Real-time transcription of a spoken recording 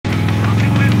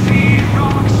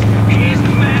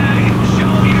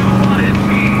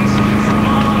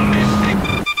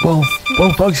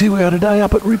folks, here we are today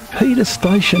up at Repeater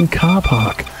Station Car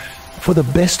Park for the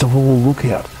best of all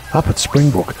lookout up at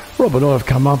Springbrook. Rob and I have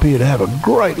come up here to have a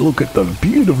great look at the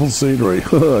beautiful scenery. You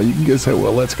can guess how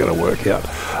well that's going to work out.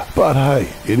 But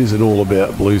hey, it isn't all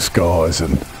about blue skies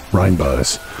and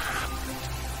rainbows.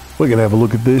 We're going to have a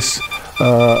look at this.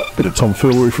 Bit of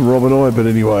tomfoolery from Rob and I, but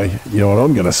anyway, you know what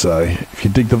I'm going to say. If you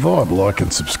dig the vibe, like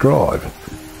and subscribe.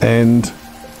 And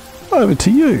over to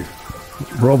you,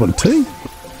 Rob and T.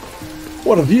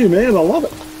 What a view, man. I love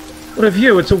it. What a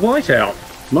view. It's a whiteout.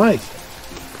 Mate,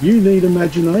 you need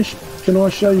imagination. Can I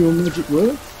show you a magic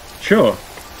word? Sure.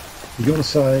 You got to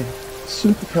say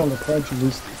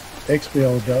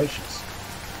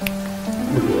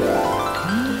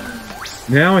supercalifragilisticexpialidocious.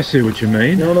 Now I see what you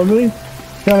mean. You know what I mean?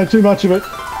 Can't have too much of it.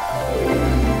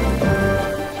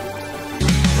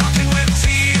 Rocking with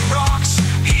T-Rocks,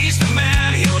 he's the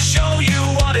man, he'll show you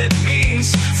what it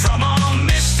means. From our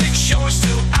mystic shores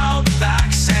to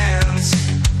outback sands.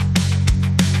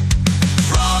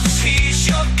 Rocks, he's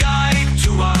your guide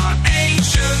to our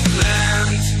ancient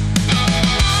land.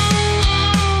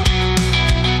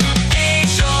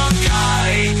 He's your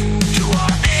guide to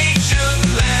our ancient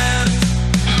land.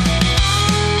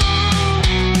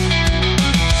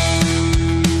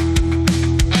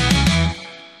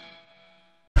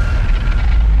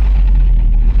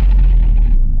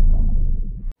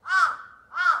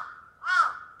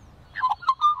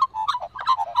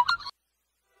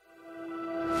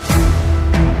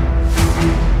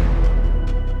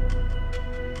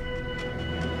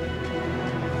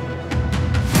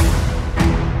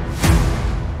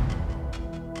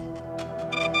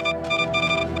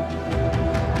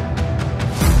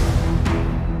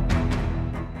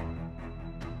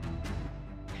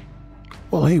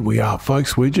 Well, here we are,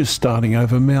 folks. We're just starting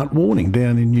over Mount Warning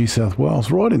down in New South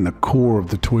Wales, right in the core of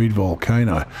the Tweed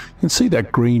Volcano. You can see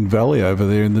that green valley over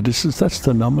there in the distance. That's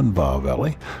the Numinbah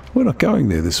Valley. We're not going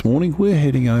there this morning. We're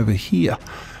heading over here,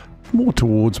 more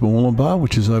towards Mooloolaba,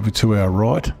 which is over to our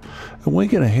right. And we're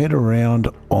going to head around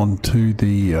onto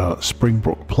the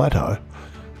Springbrook Plateau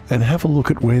and have a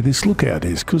look at where this lookout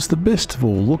is, because the best of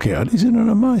all lookout is in an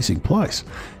amazing place.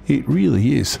 It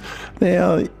really is.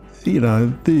 Now, you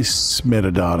know, this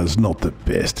metadata is not the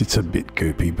best. It's a bit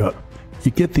goopy, but you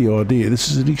get the idea.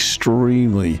 This is an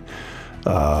extremely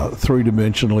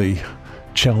three-dimensionally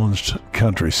challenged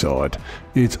countryside.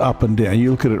 It's up and down. You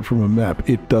look at it from a map,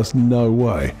 it does no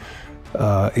way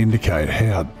indicate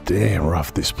how damn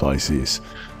rough this place is.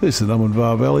 There's the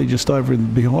Numinbah Valley just over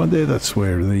in behind there. That's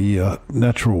where the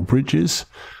natural bridge is.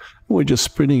 We're just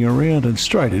spinning around, and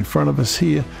straight in front of us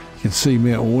here, you can see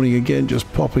Mount Warning again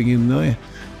just popping in there.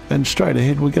 And straight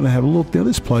ahead, we're going to have a look. Now,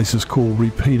 this place is called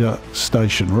Repeater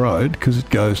Station Road because it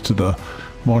goes to the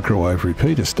microwave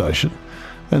repeater station.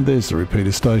 And there's the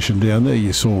repeater station down there.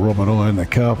 You saw Rob and I in the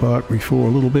car park before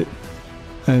a little bit.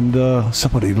 And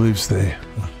somebody lives there.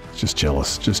 Just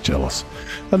jealous, just jealous.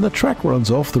 And the track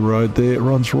runs off the road there. It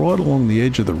runs right along the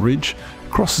edge of the ridge,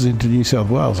 crosses into New South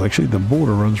Wales. Actually, the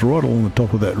border runs right along the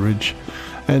top of that ridge.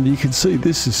 And you can see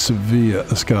this is severe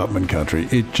escarpment country.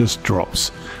 It just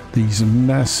drops these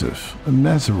massive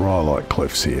rhyolite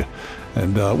cliffs here.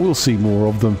 And we'll see more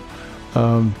of them.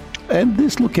 And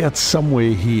this lookout's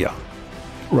somewhere here,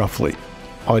 roughly.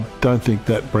 I don't think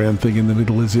that brown thing in the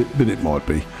middle is it, but it might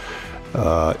be.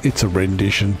 It's a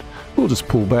rendition. We'll just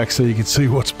pull back so you can see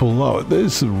what's below it.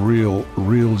 There's some real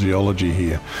geology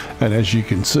here. And as you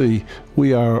can see,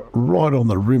 we are right on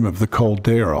the rim of the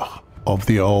caldera of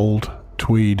the old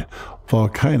Tweed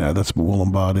Volcano. That's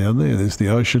Mooloolaba down there. There's the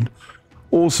ocean.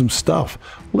 Awesome stuff.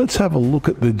 Let's have a look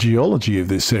at the geology of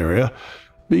this area,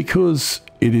 because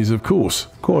it is, of course,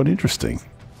 quite interesting.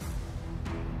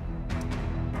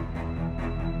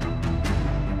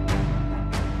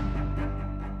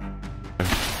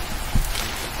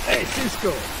 Hey,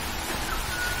 Cisco.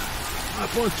 A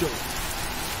Poncho.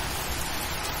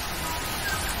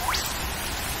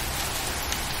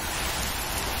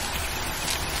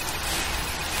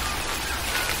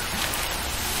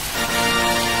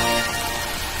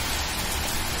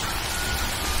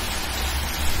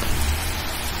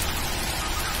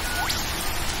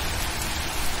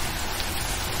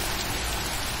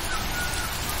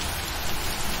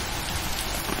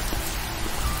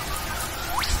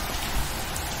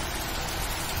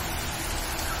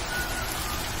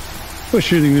 We're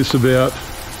shooting this about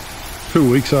 2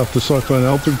 weeks after Cyclone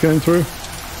Alfred came through.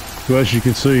 So as you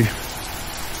can see,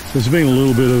 there's been a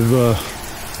little bit of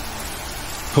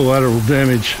collateral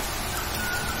damage.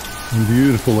 And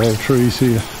beautiful old trees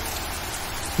here.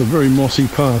 It's a very mossy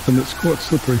path and it's quite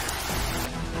slippery.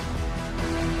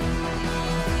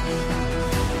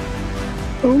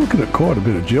 Oh, look looking at quite a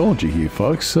bit of geology here,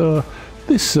 folks.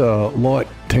 This light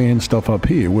tan stuff up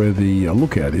here, where the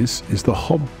lookout is the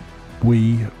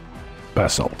Hobwi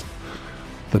basalt.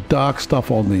 The dark stuff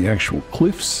on the actual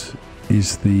cliffs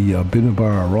is the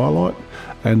Binnaburra rhyolite,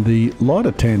 and the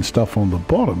lighter tan stuff on the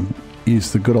bottom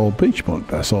is the good old Beechmont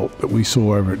basalt that we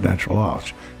saw over at Natural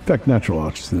Arch. In fact, Natural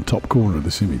Arch is in the top corner of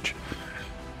this image.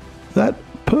 That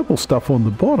purple stuff on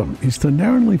the bottom is the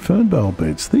Narrandley fernbale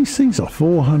beds. These things are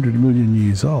 400 million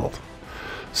years old.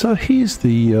 So here's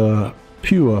the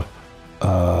pure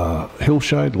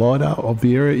hillshade lidar of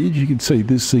the area. As you can see,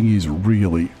 this thing is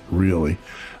really, really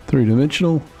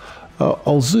three-dimensional.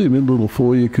 I'll zoom in a little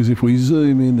for you, because if we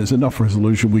zoom in, there's enough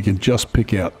resolution we can just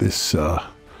pick out this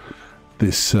lookout.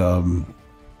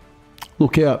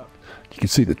 You can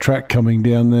see the track coming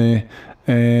down there,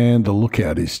 and the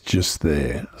lookout is just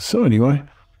there. So anyway,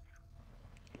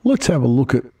 let's have a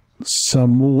look at some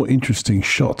more interesting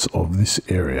shots of this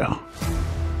area.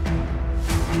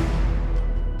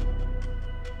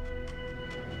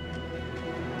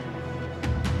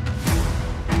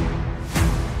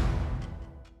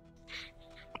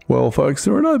 Well, folks,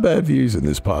 there are no bad views in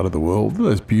this part of the world.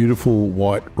 Those beautiful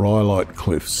white rhyolite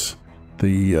cliffs,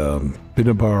 the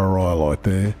Binnaburra rhyolite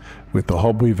there, with the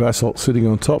Hobwi basalt sitting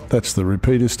on top. That's the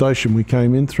repeater station we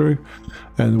came in through,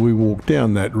 and we walked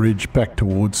down that ridge back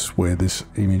towards where this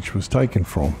image was taken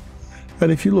from.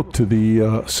 And if you look to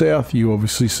the south, you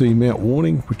obviously see Mount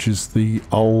Warning, which is the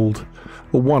old,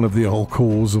 or one of the old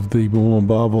cores of the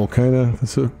Moolumbar volcano.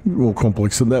 It's more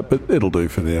complex than that, but it'll do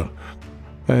for now.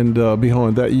 And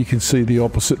behind that, you can see the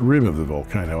opposite rim of the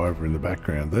volcano over in the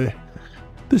background there.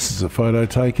 This is a photo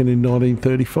taken in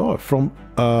 1935 from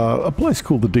a place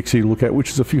called the Dixie Lookout, which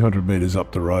is a few hundred metres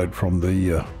up the road from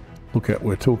the lookout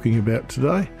we're talking about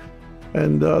today.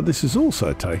 And this is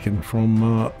also taken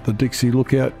from the Dixie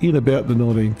Lookout in about the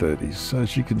 1930s. So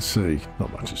as you can see,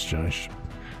 not much has changed.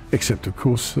 Except, of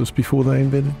course, it was before they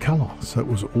invented colour, so it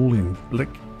was all in black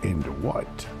and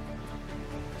white.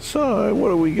 So, what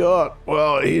do we got?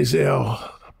 Well, here's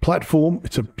our platform.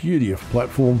 It's a beauty of a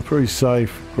platform, very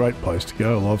safe, great place to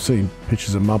go. I've seen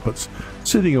pictures of Muppets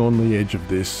sitting on the edge of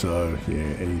this, so yeah,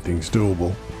 anything's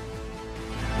doable.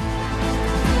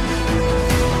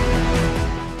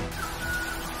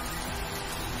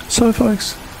 So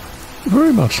folks,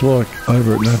 very much like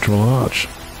over at Natural Arch,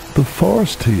 the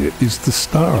forest here is the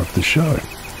star of the show.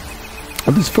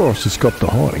 And this forest has got the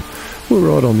hiding.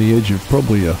 We're right on the edge of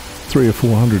probably a 300 or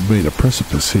 400 metre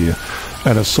precipice here,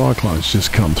 and a cyclone's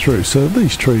just come through, so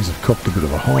these trees have copped a bit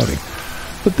of a hiding.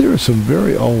 But there are some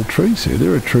very old trees here.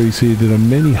 There are trees here that are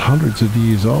many hundreds of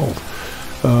years old.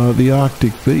 The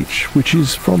Arctic beech, which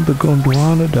is from the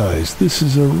Gondwana days. This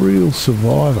is a real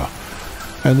survivor.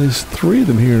 And there's 3 of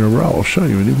them here in a row. I'll show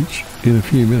you an image in a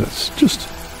few minutes. Just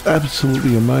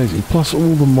absolutely amazing. Plus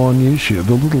all the minutiae,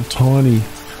 the little tiny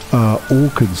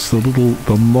orchids,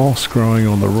 the moss growing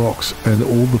on the rocks, and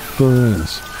all the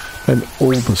ferns and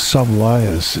all the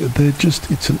sub-layers.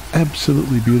 It's an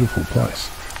absolutely beautiful place.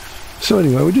 So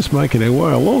anyway, we're just making our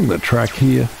way along the track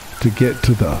here to get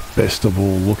to the best of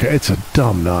all lookout. It's a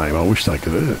dumb name. I wish they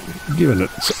could have given it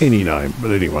any name,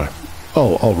 but anyway,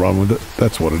 I'll run with it.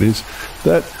 That's what it is.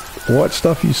 That white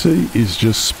stuff you see is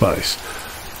just space.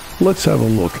 Let's have a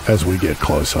look as we get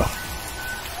closer.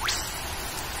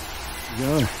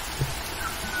 Go.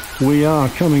 We are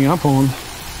coming up on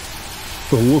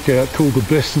the lookout called the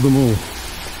best of them all.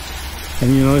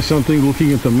 And you know something,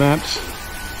 looking at the maps,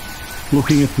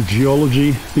 looking at the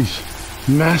geology, these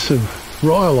massive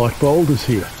rhyolite boulders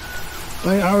here,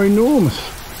 they are enormous.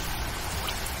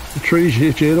 The trees you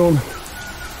hit your head on,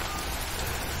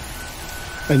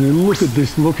 and you look at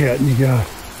this lookout and you go,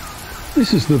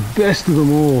 this is the best of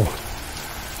them all.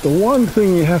 The one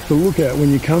thing you have to look at when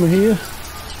you come here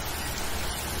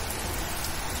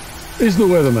is the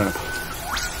weather map.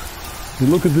 You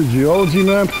look at the geology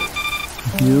map,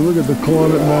 you look at the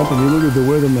climate map, and you look at the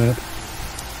weather map,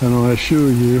 and I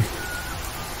assure you,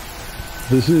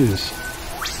 this is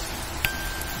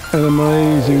an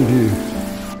amazing view.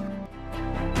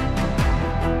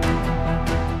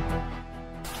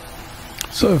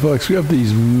 So folks, we have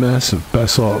these massive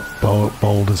basalt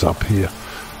boulders up here,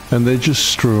 and they're just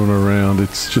strewn around.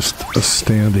 It's just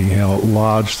astounding how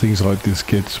large things like this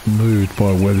gets moved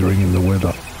by weathering in the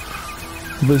weather.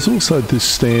 There's also this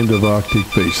stand of Arctic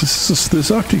beech. There's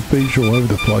Arctic beech all over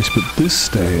the place, but this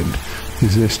stand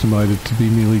is estimated to be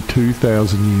nearly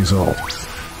 2,000 years old.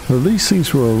 Now, these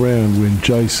things were around when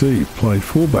JC played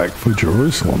fullback for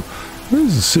Jerusalem.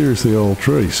 This is a seriously old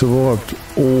tree, survived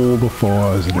all the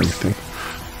fires and everything.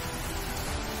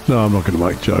 No, I'm not going to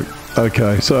make a joke.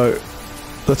 Okay, so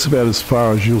That's about as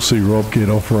far as you'll see Rob get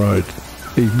off-road.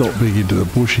 He's not big into the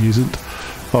bush, he isn't.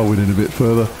 I went in a bit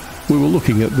further. We were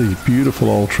looking at the beautiful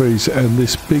old trees and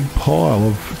this big pile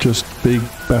of just big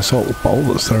basalt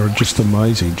boulders. They are just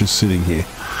amazing, just sitting here.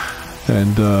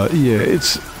 And yeah,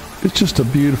 it's just a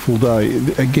beautiful day.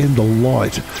 Again, the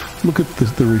light. Look at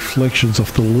the reflections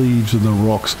of the leaves and the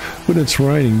rocks. When it's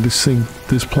raining,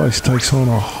 this place takes on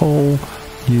a whole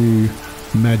new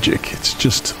magic. It's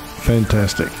just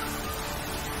fantastic.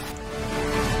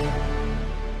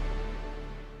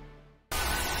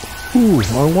 Ooh,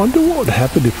 I wonder what would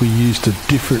happen if we used a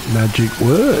different magic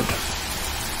word.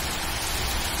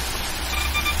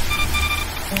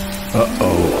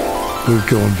 Uh-oh, we've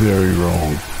gone very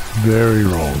wrong. Very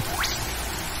wrong.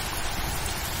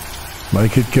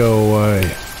 Make it go away.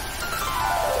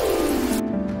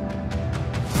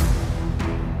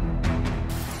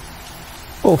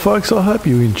 Well, folks, I hope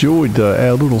you enjoyed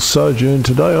our little sojourn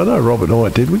today. I know Rob and I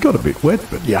did. We got a bit wet,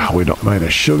 but yeah, we're not made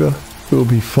of sugar. We'll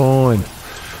be fine.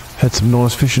 Had some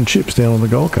nice fish and chips down on the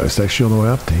Gold Coast, actually, on the way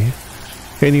up to here.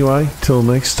 Anyway, till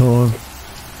next time,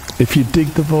 if you dig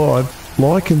the vibe,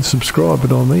 like and subscribe,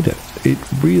 and I mean it. It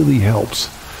really helps.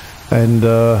 And,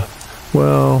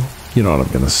 well, you know what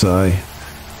I'm going to say.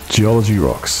 Geology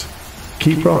rocks.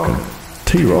 Keep rocking.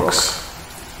 T-Rocks.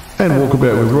 And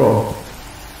Walkabout with Rob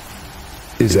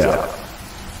is out.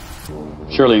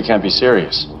 Surely you can't be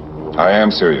serious. I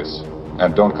am serious.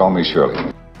 And don't call me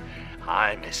Shirley.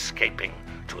 I'm escaping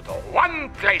to the one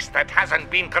place that hasn't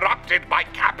been corrupted by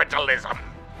capitalism.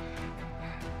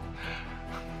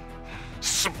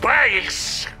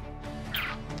 Space!